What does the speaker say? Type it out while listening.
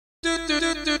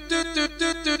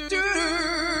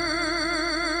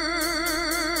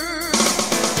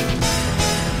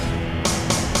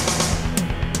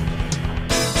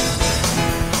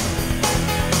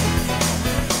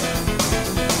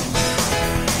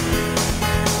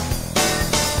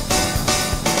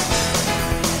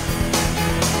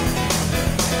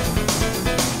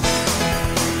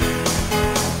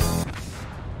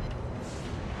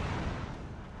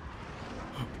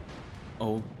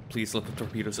Oh, please let the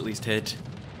torpedoes at least hit.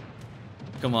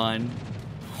 Come on.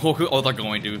 Oh, they're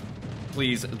going to.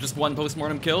 Please, just one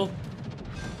post-mortem kill?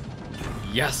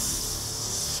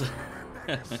 Yes!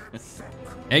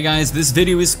 Hey guys, this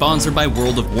video is sponsored by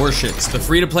World of Warships, the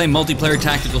free-to-play multiplayer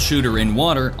tactical shooter in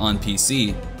water on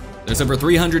PC. There's over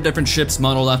 300 different ships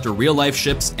modeled after real-life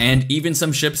ships, and even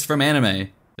some ships from anime.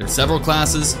 There's several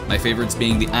classes, my favorites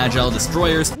being the Agile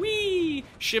Destroyers, whee!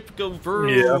 Ship go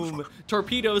vroom! Yeah.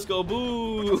 Torpedoes go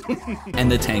boom!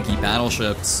 And the tanky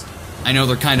battleships. I know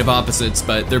they're kind of opposites,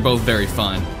 but they're both very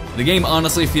fun. The game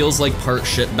honestly feels like part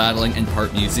ship battling and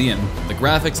part museum. The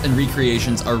graphics and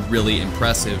recreations are really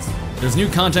impressive. There's new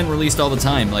content released all the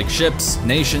time, like ships,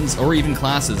 nations, or even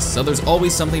classes, so there's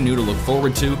always something new to look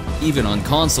forward to, even on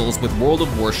consoles with World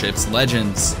of Warships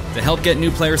Legends. To help get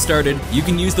new players started, you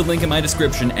can use the link in my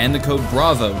description and the code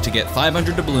BRAVO to get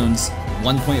 500 doubloons,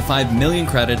 1.5 million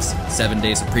credits, 7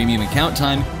 days of premium account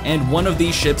time, and one of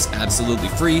these ships absolutely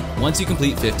free once you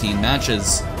complete 15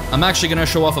 matches. I'm actually gonna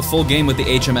show off a full game with the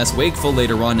HMS Wakeful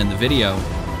later on in the video.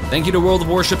 Thank you to World of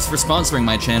Warships for sponsoring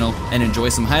my channel, and enjoy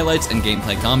some highlights and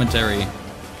gameplay commentary.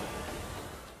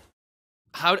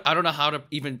 I don't know how to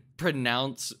even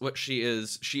pronounce what she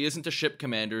is. She isn't a ship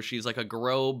commander, she's like a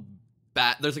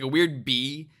there's like a weird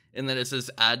B, and then it says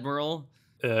Admiral.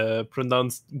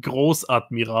 Pronounced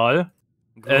Großadmiral.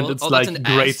 And it's like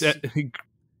great.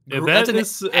 That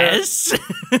is S?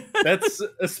 That's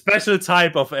a special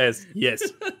type of S,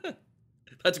 yes.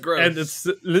 That's gross. And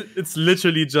it's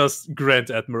literally just Grand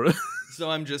Admiral.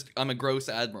 So I'm a gross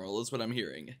admiral, is what I'm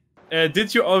hearing.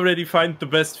 Did you already find the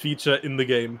best feature in the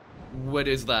game? What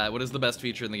is that? What is the best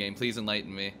feature in the game? Please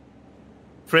enlighten me.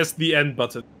 Press the N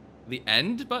button. The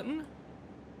end button?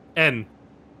 N.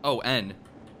 Oh, N.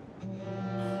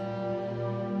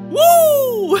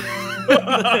 Woo!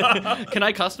 Can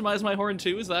I customize my horn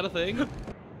too? Is that a thing?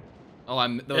 Oh,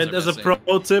 and as a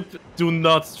pro tip, do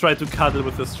not try to cuddle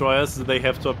with destroyers. They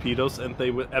have torpedoes and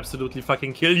they will absolutely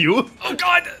fucking kill you. Oh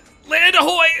god! Land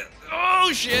ahoy!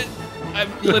 Oh shit! I'm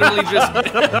literally just...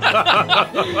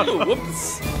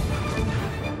 Whoops.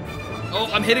 Oh,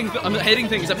 I'm hitting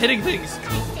things.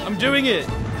 I'm doing it.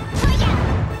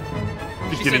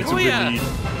 She said, oh yeah.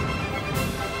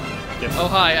 Oh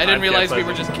hi, I didn't realize we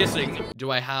were just kissing.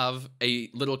 Do I have a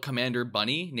little commander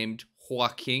bunny named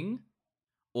Joaquin?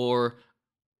 Or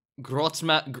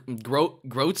Grotzmaz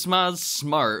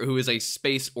Smart, who is a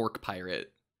space orc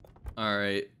pirate?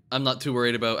 Alright, I'm not too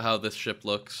worried about how this ship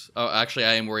looks. Oh, actually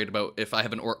I am worried about if I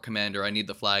have an orc commander, I need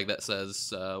the flag that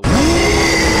says, on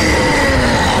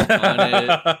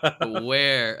it.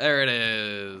 Where? There it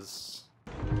is.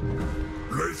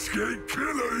 Let's get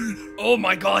killing! Oh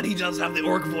my god, he does have the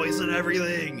orc voice and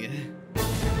everything!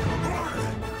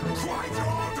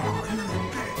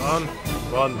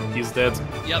 Run, he's dead.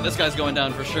 Yeah, this guy's going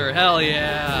down for sure. Hell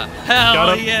yeah!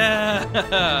 Hell yeah!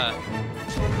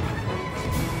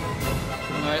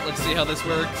 Alright, let's see how this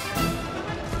works.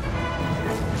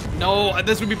 No,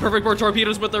 this would be perfect for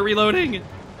torpedoes, but they're reloading!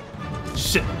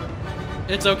 Shit.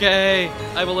 It's okay,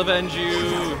 I will avenge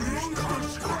you.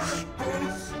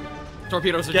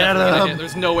 Torpedoes are definitely gonna hit.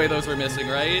 There's no way those were missing,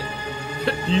 right?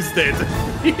 He's dead.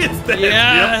 He's dead.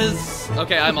 Yes! Yep.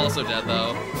 Okay, I'm also dead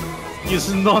though.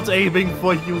 He's not aiming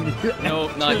for you. No,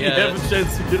 not yet. You have a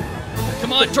chance to get...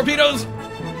 Come on, torpedoes!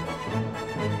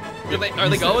 Are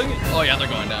they going? Oh yeah, they're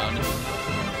going down.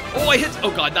 Oh, I hit!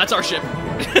 Oh god, that's our ship.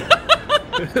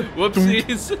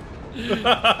 Whoopsies.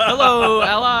 Hello,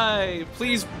 ally.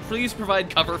 Please provide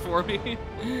cover for me.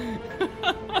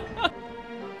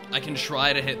 I can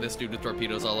try to hit this dude with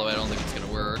torpedoes, although I don't think it's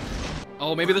gonna work.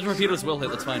 Oh, maybe the torpedoes will hit.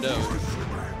 Let's find out.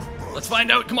 Let's find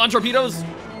out. Come on, torpedoes.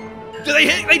 Did they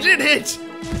hit? They did hit!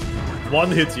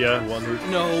 One hit, yeah. One hit.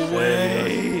 No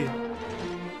way!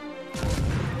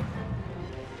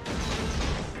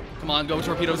 Come on, go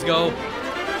torpedoes, go!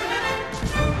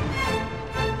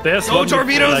 There's go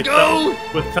torpedoes, like, go!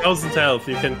 With 1,000 health,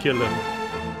 you can kill him.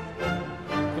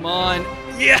 Come on!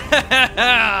 Yeah!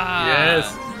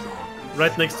 Yes!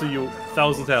 Right next to you,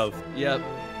 1,000 health. Yep.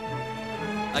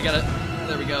 I got it.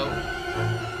 There we go.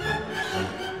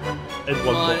 And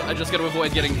come on, I just gotta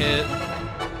avoid getting hit.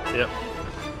 Yep.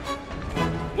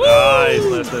 Woo!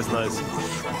 Nice.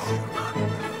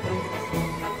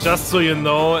 Just so you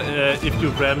know, if you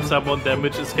ram someone,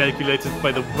 damage is calculated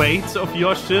by the weight of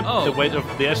your ship, the weight of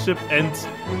their ship, and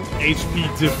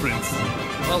HP difference.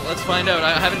 Well, let's find out.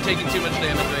 I haven't taken too much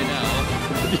damage right now.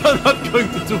 You're not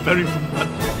going to do very much.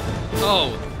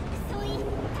 Oh.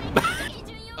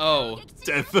 Oh.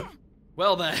 Death.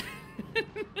 Well then.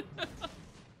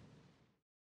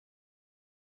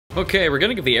 Okay, we're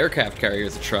gonna give the aircraft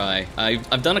carriers a try.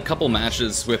 I've done a couple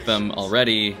matches with them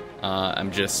already.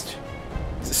 I'm just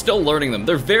still learning them.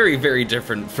 They're very, very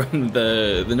different from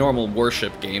the normal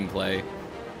warship gameplay.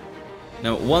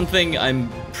 Now, one thing I'm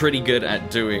pretty good at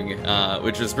doing,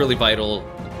 which is really vital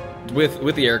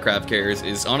with the aircraft carriers,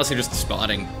 is honestly just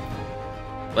spotting.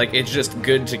 Like, it's just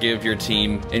good to give your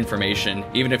team information,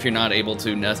 even if you're not able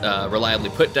to reliably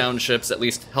put down ships, at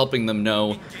least helping them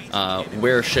know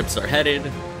where ships are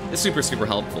headed is super, super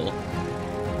helpful.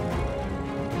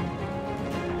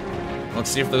 Let's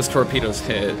see if those torpedoes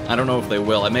hit. I don't know if they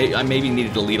will. I maybe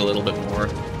needed to lead a little bit more.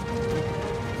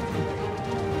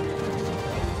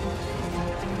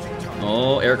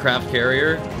 Oh, aircraft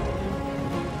carrier.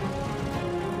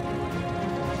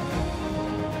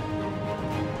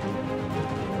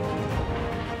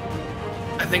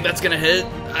 I think that's gonna hit.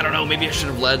 I don't know, maybe I should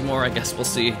have led more. I guess we'll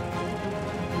see.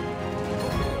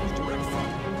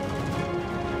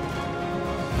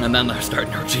 And then they're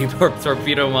starting to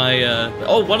torpedo my,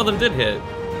 oh, one of them did hit.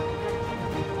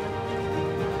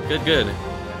 Good, good.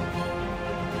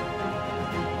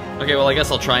 Okay, well, I guess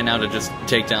I'll try now to just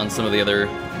take down some of the other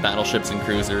battleships and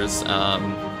cruisers. Yeah,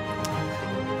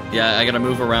 I gotta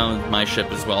move around my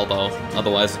ship as well, though.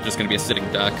 Otherwise, it's just gonna be a sitting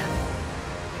duck.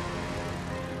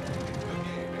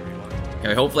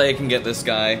 Okay, hopefully I can get this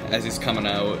guy as he's coming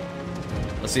out.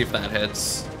 Let's see if that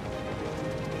hits.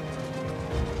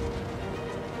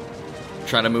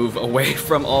 Try to move away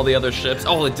from all the other ships.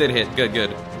 Oh, it did hit. Good,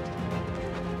 good.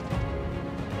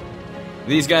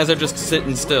 These guys are just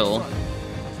sitting still.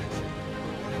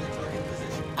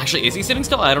 Actually, is he sitting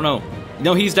still? I don't know.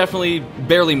 No, he's definitely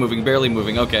barely moving, barely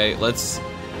moving. Okay, let's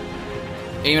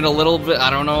aim it a little bit. I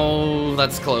don't know.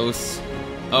 That's close.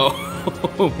 Oh,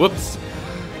 whoops.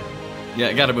 Yeah,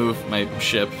 I gotta move my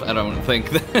ship. I don't think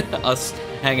that us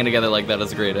hanging together like that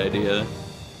is a great idea.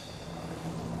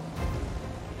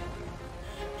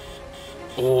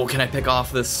 Oh, can I pick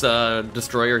off this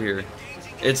destroyer here?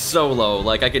 It's so low,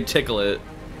 like I could tickle it.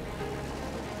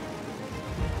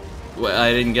 What,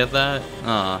 I didn't get that?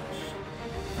 Ah.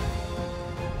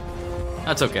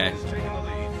 That's okay.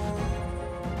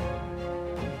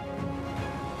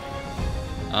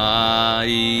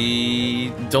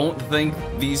 I don't think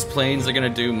these planes are gonna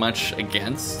do much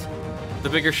against the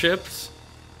bigger ships.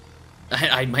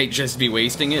 I might just be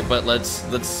wasting it, but let's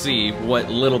see what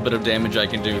little bit of damage I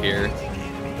can do here.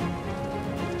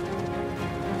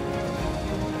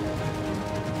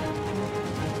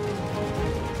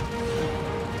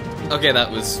 Okay,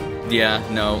 that was, yeah,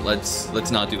 no,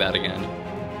 let's not do that again.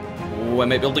 Ooh, I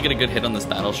might be able to get a good hit on this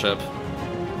battleship.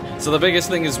 So the biggest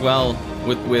thing as well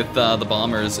with the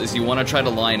bombers is you want to try to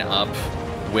line up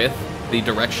with the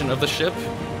direction of the ship.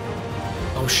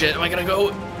 Oh shit, am I gonna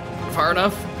go far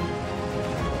enough?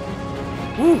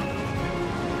 Woo!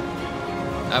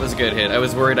 That was a good hit. I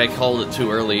was worried I called it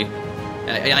too early.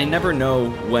 I never know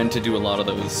when to do a lot of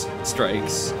those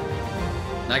strikes.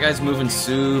 That guy's moving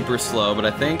super slow, but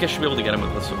I think I should be able to get him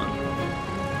with this one.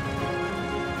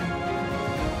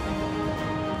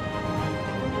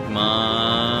 Come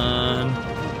on.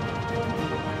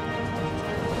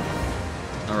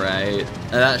 Alright.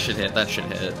 That should hit, that should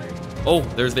hit. Oh,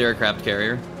 there's the aircraft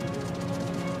carrier.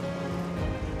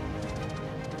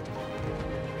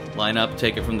 Line up,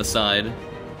 take it from the side.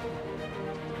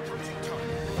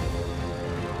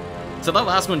 So that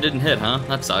last one didn't hit, huh?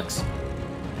 That sucks.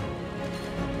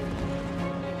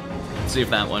 Let's see if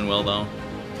that one will, though.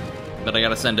 But I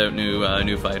gotta send out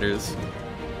new fighters.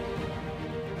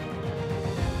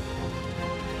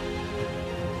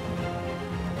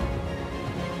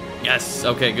 Yes,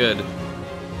 okay, good.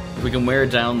 If we can wear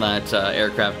down that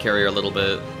aircraft carrier a little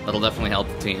bit, that'll definitely help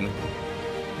the team.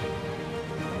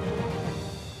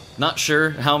 Not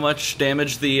sure how much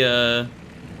damage these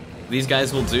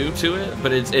guys will do to it,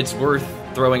 but it's worth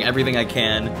throwing everything I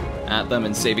can at them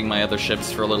and saving my other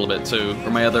ships for a little bit too, or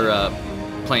my other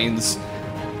planes.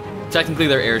 Technically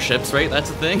they're airships, right? That's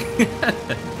a thing.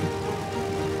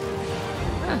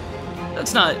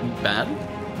 That's not bad.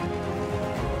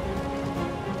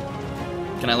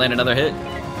 Can I land another hit?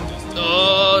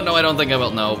 Oh, no, I don't think I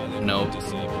will. No, no.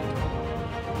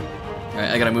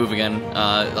 Alright, I gotta move again.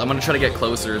 I'm gonna try to get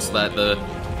closer so that the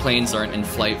planes aren't in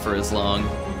flight for as long.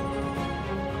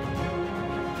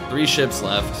 3 ships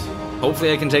left.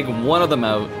 Hopefully I can take one of them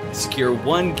out, secure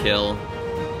one kill.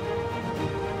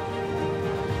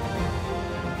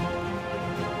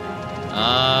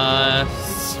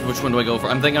 Which one do I go for?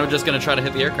 I'm thinking I'm just gonna try to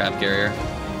hit the aircraft carrier.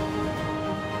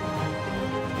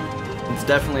 It's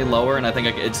definitely lower, and I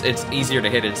think it's easier to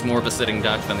hit. It's more of a sitting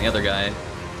duck than the other guy.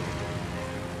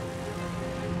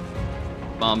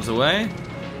 Bombs away.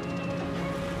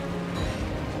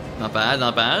 Not bad,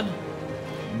 not bad.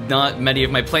 Not many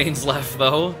of my planes left,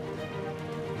 though.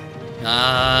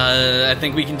 I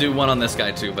think we can do one on this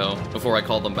guy, too, though, before I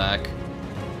call them back.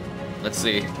 Let's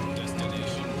see.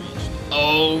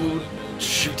 Oh,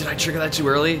 shoot, did I trigger that too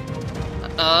early?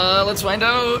 Let's find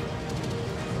out.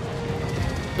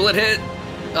 Will it hit?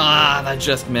 Ah, that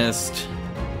just missed.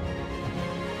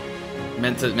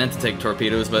 Meant to take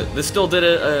torpedoes, but this still did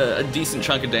a decent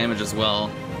chunk of damage as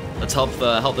well. Let's help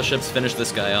the ships finish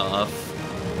this guy off.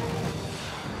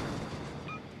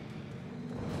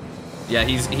 Yeah,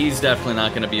 he's definitely not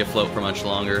going to be afloat for much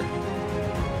longer.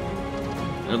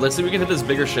 Let's see if we can hit this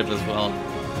bigger ship as well.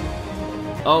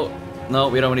 Oh, no,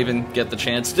 we don't even get the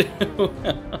chance to.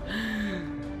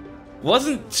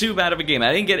 Wasn't too bad of a game.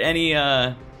 I didn't get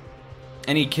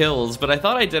any kills, but I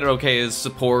thought I did it okay as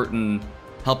support and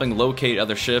helping locate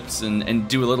other ships and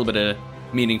do a little bit of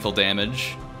meaningful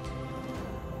damage.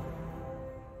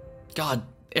 God,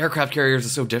 aircraft carriers are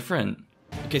so different.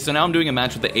 Okay, so now I'm doing a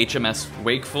match with the HMS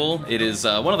Wakeful. It is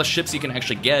one of the ships you can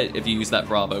actually get if you use that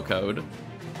Bravo code.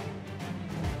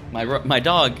 My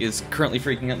dog is currently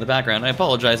freaking out in the background. I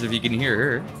apologize if you can hear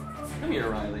her. Come here,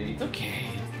 Riley. It's okay.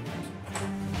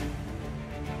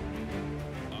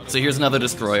 So here's another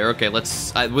destroyer. Okay,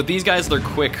 let's... with these guys, they're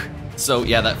quick. So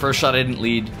yeah, that first shot I didn't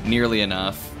lead nearly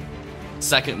enough.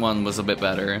 Second one was a bit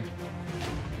better.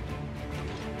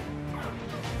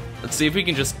 Let's see if we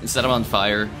can just set him on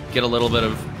fire. Get a little bit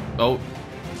of... Oh,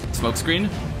 smoke screen?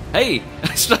 Hey!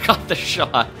 I stuck off the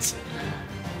shot.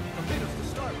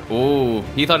 Oh,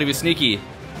 he thought he was sneaky.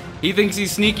 He thinks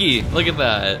he's sneaky. Look at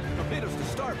that.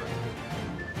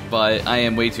 But I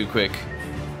am way too quick.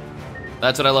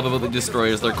 That's what I love about the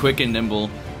destroyers. They're quick and nimble.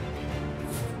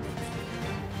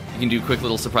 You can do quick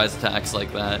little surprise attacks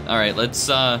like that. Alright, let's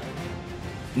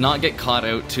not get caught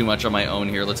out too much on my own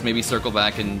here. Let's maybe circle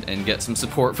back and get some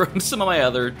support from some of my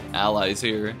other allies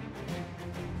here.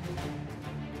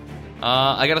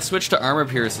 I gotta switch to armor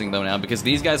piercing though now, because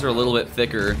these guys are a little bit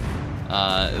thicker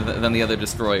than the other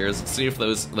destroyers. Let's see if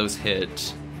those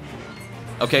hit.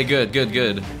 Okay, good, good,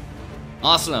 good.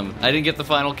 Awesome. I didn't get the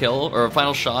final kill, or a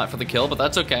final shot for the kill, but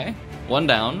that's okay. One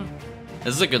down.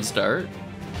 This is a good start.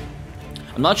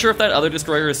 I'm not sure if that other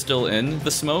destroyer is still in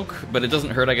the smoke, but it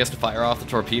doesn't hurt, I guess, to fire off the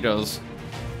torpedoes,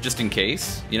 just in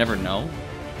case. You never know.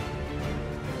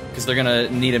 Because they're gonna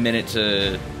need a minute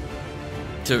to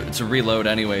reload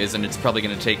anyways, and it's probably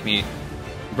gonna take me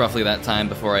roughly that time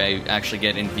before I actually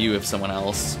get in view of someone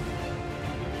else.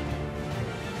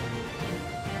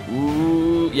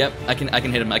 Ooh, yep, I can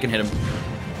hit him, I can hit him.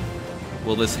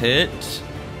 Will this hit?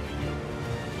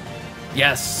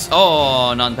 Yes!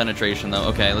 Oh, non-penetration though.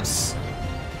 Okay, let's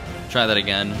try that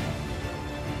again.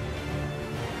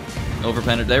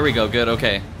 Over-penetrate, there we go, good,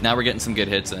 okay. Now we're getting some good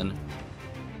hits in.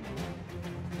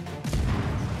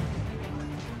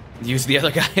 Use the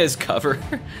other guy as cover.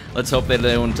 Let's hope they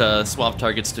don't swap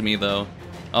targets to me, though.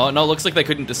 Oh, no, looks like they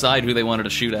couldn't decide who they wanted to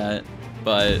shoot at,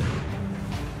 but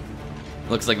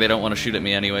looks like they don't want to shoot at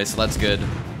me anyway, so that's good.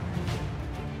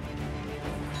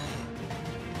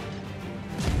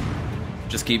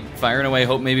 Just keep firing away,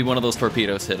 hope maybe one of those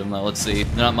torpedoes hit him, though. Let's see.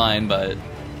 They're not mine, but...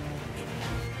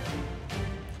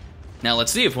 Now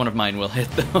let's see if one of mine will hit,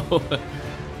 though.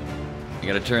 I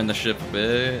gotta turn the ship a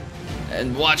bit.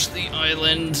 And watch the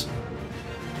island.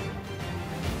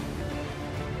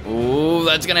 Ooh,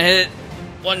 that's gonna hit.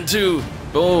 1, 2,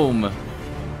 boom.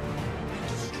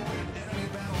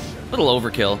 Little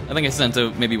overkill. I think I sent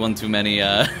out maybe one too many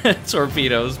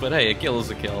torpedoes, but hey, a kill is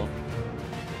a kill.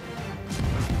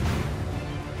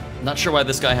 Not sure why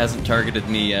this guy hasn't targeted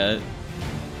me yet.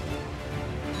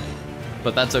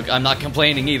 But that's okay. I'm not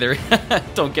complaining either.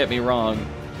 Don't get me wrong.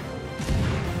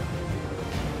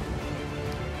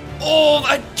 Oh,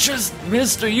 I just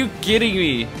missed. Are you kidding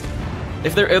me?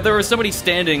 If there was somebody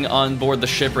standing on board the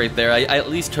ship right there, I at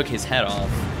least took his head off.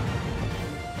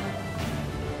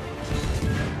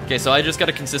 Okay, so I just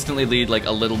gotta consistently lead like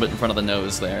a little bit in front of the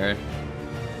nose there.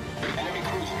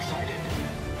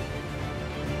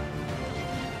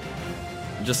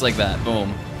 Just like that,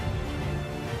 boom.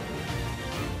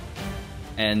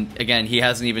 And again, he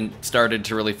hasn't even started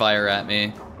to really fire at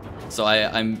me. So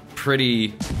I'm pretty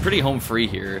home free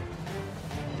here.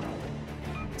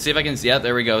 See if I can, yeah,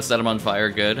 there we go, set him on fire,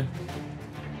 good.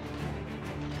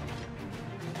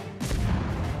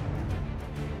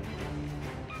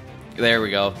 There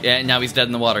we go. Yeah, now he's dead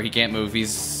in the water. He can't move.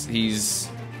 He's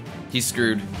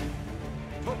screwed.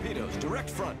 Torpedoes, direct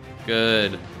front.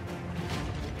 Good.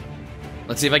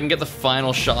 Let's see if I can get the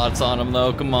final shots on him,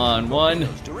 though. Come on. 1,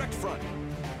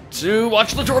 2.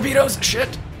 Watch the torpedoes.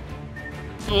 Shit.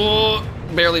 Oh,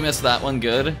 barely missed that one.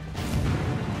 Good.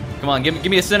 Come on, give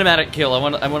me a cinematic kill.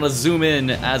 I want to zoom in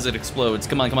as it explodes.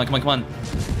 Come on, come on, come on, come on.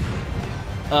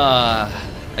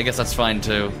 I guess that's fine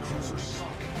too.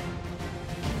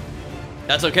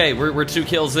 That's okay. We're 2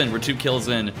 kills in. We're 2 kills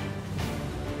in.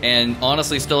 And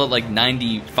honestly, still at like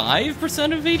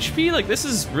 95% of HP. Like, this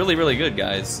is really, really good,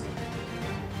 guys.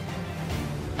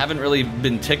 Haven't really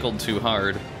been tickled too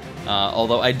hard.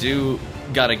 Although I do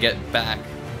gotta get back.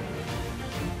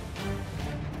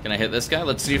 Can I hit this guy?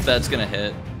 Let's see if that's gonna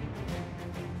hit.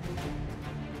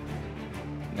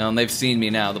 No, and they've seen me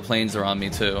now. The planes are on me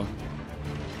too.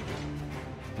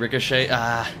 Ricochet.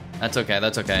 That's okay.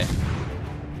 That's okay.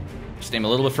 Just aim a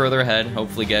little bit further ahead.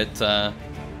 Hopefully get a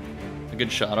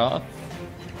good shot off.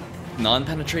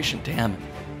 Non-penetration. Damn.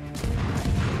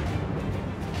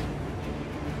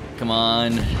 Come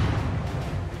on.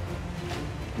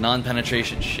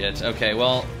 Non-penetration. Shit. Okay.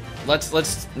 Well,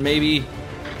 let's maybe.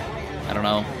 I don't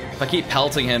know. If I keep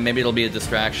pelting him, maybe it'll be a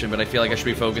distraction. But I feel like I should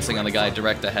be focusing on the guy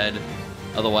direct ahead.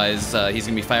 Otherwise, he's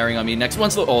gonna be firing on me next.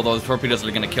 Oh, those torpedoes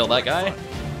are gonna kill that guy.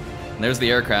 And there's the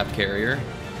aircraft carrier.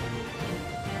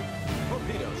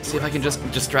 Let's see if I can just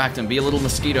distract him. Be a little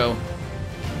mosquito.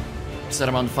 Set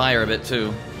him on fire a bit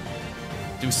too.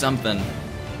 Do something.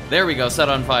 There we go. Set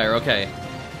on fire. Okay.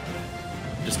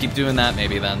 Just keep doing that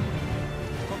maybe then.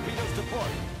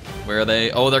 Where are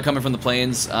they? Oh, they're coming from the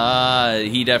planes.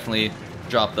 He definitely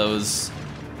dropped those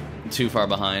too far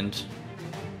behind.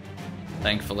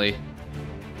 Thankfully.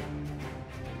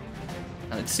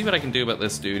 Let's see what I can do about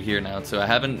this dude here now too. I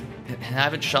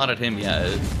haven't shot at him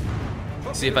yet.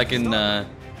 See if I can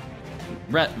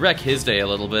wreck his day a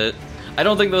little bit. I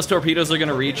don't think those torpedoes are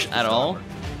gonna reach at all,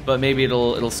 but maybe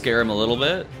it'll scare him a little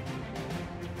bit.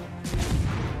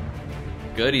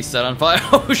 Good, he's set on fire.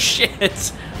 Oh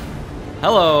shit!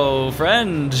 Hello,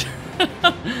 friend.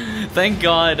 Thank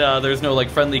God there's no like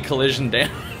friendly collision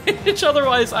damage.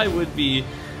 Otherwise,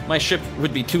 my ship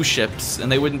would be 2 ships,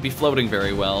 and they wouldn't be floating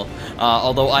very well.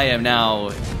 Although I am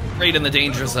now right in the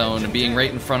danger zone, being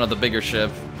right in front of the bigger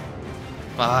ship.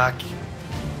 Fuck.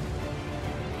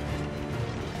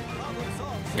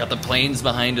 Got the planes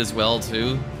behind as well,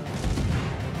 too.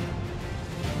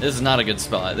 This is not a good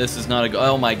spot. This is not a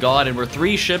oh my god, and we're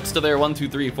 3 ships to there. 1, 2,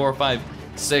 3, 4, 5,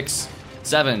 6,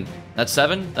 7. That's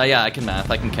 7? Yeah, I can math.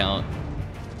 I can count.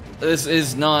 This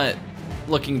is not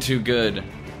looking too good.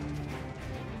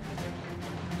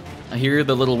 I hear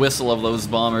the little whistle of those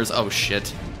bombers. Oh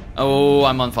shit. Oh,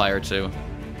 I'm on fire too.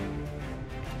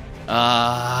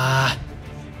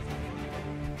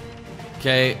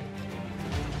 Okay.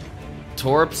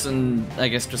 Torps, and I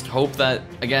guess just hope that,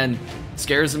 again,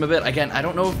 scares them a bit. Again, I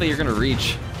don't know if they are going to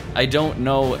reach. I don't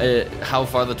know how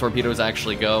far the torpedoes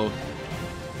actually go.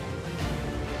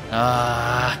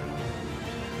 Now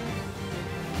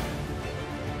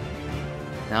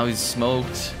he's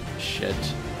smoked. Shit.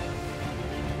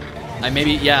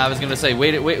 I was gonna say,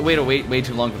 wait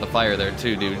too long for the fire there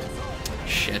too, dude.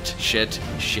 Shit.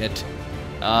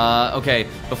 Okay,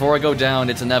 before I go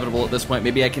down, it's inevitable at this point.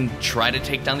 Maybe I can try to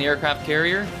take down the aircraft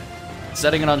carrier.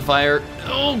 Setting it on fire.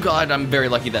 Oh god, I'm very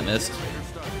lucky that missed.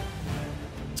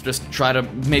 Let's just try to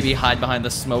maybe hide behind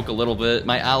the smoke a little bit.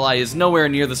 My ally is nowhere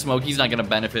near the smoke. He's not gonna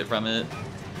benefit from it.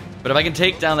 But if I can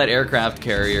take down that aircraft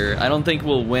carrier, I don't think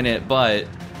we'll win it, but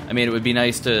I mean, it would be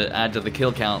nice to add to the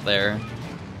kill count there.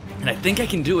 And I think I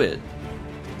can do it.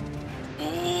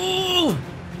 Ooh!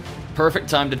 Perfect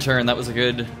time to turn. That was a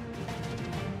good...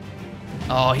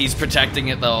 Oh, he's protecting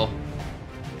it, though.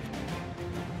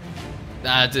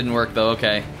 It didn't work, though.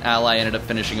 Okay. Ally ended up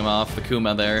finishing him off. The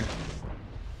Kuma there.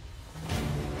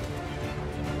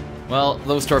 Well,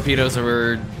 those torpedoes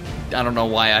were... I don't know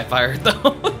why I fired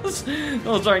those.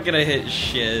 Those aren't gonna hit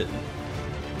shit.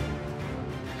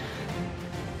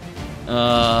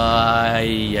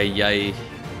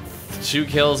 2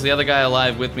 kills. The other guy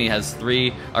alive with me has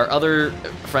 3. Our other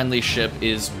friendly ship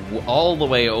is all the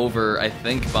way over, I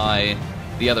think, by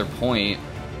the other point.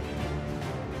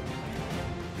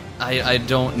 I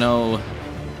don't know.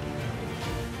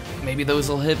 Maybe those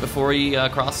will hit before he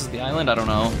crosses the island? I don't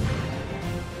know.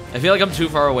 I feel like I'm too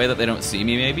far away that they don't see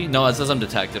me, maybe? No, it says I'm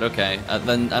detected. Okay.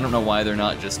 Then I don't know why they're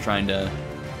not just trying to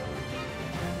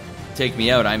take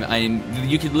me out.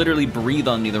 You could literally breathe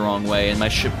on me the wrong way and my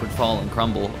ship would fall and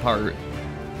crumble apart.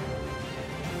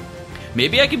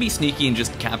 Maybe I could be sneaky and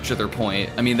just capture their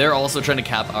point. I mean, they're also trying to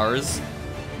cap ours,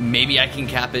 maybe I can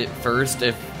cap it first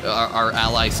if our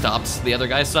ally stops the other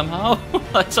guy somehow.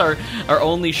 That's our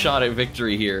only shot at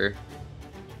victory here.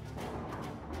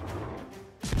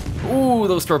 Ooh,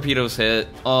 those torpedoes hit.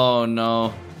 Oh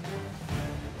no.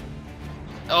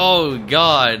 Oh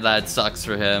god, that sucks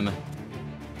for him.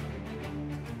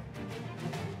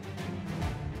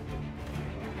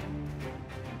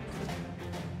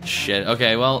 Shit.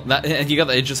 Okay, well, that you got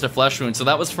it's just a flesh wound. So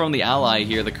that was from the ally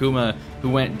here, the Kuma, who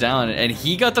went down, and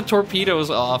he got the torpedoes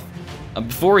off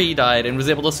before he died and was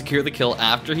able to secure the kill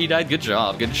after he died. Good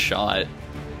job. Good shot.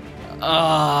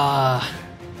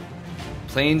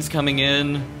 Planes coming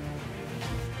in.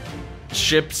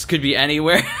 Ships could be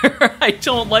anywhere. I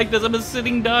don't like this. I'm a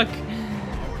sitting duck.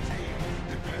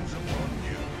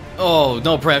 Oh,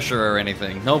 no pressure or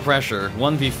anything. No pressure.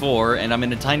 1v4, and I'm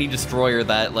in a tiny destroyer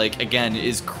that, like, again,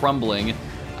 is crumbling.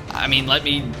 I mean, let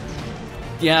me...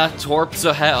 Yeah, torps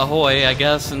ahoy, I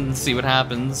guess, and see what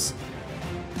happens.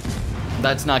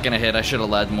 That's not gonna hit. I should have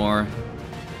led more.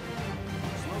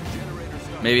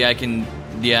 Maybe I can,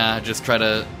 yeah, just try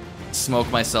to smoke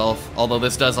myself. Although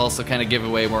this does also kind of give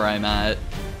away where I'm at.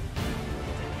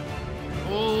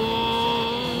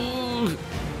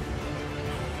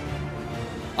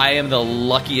 I am the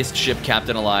luckiest ship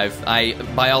captain alive.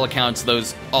 By all accounts,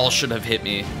 those all should have hit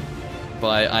me.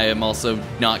 But I am also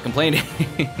not complaining.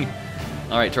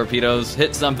 Alright, torpedoes,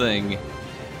 hit something.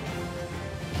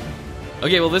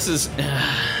 Okay, well this is...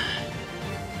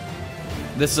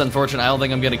 this is unfortunate. I don't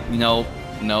think I'm gonna...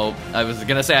 No. I was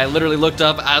gonna say, I literally looked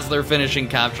up as they're finishing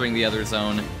capturing the other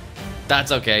zone.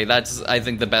 That's okay. That's, I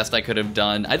think, the best I could have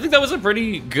done. I think that was a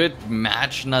pretty good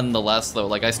match nonetheless, though.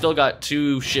 Like, I still got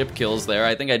 2 ship kills there.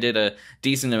 I think I did a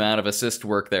decent amount of assist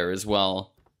work there as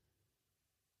well.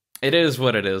 It is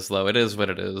what it is, though. It is what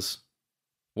it is.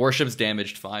 Warships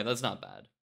damaged 5. That's not bad.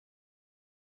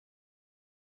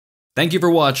 Thank you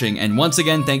for watching, and once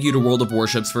again, thank you to World of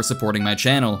Warships for supporting my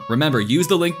channel. Remember, use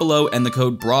the link below and the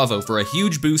code BRAVO for a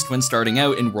huge boost when starting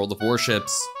out in World of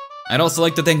Warships. I'd also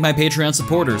like to thank my Patreon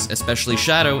supporters, especially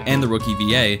Shadow and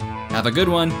TheRookieVA. Have a good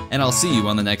one, and I'll see you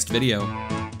on the next video.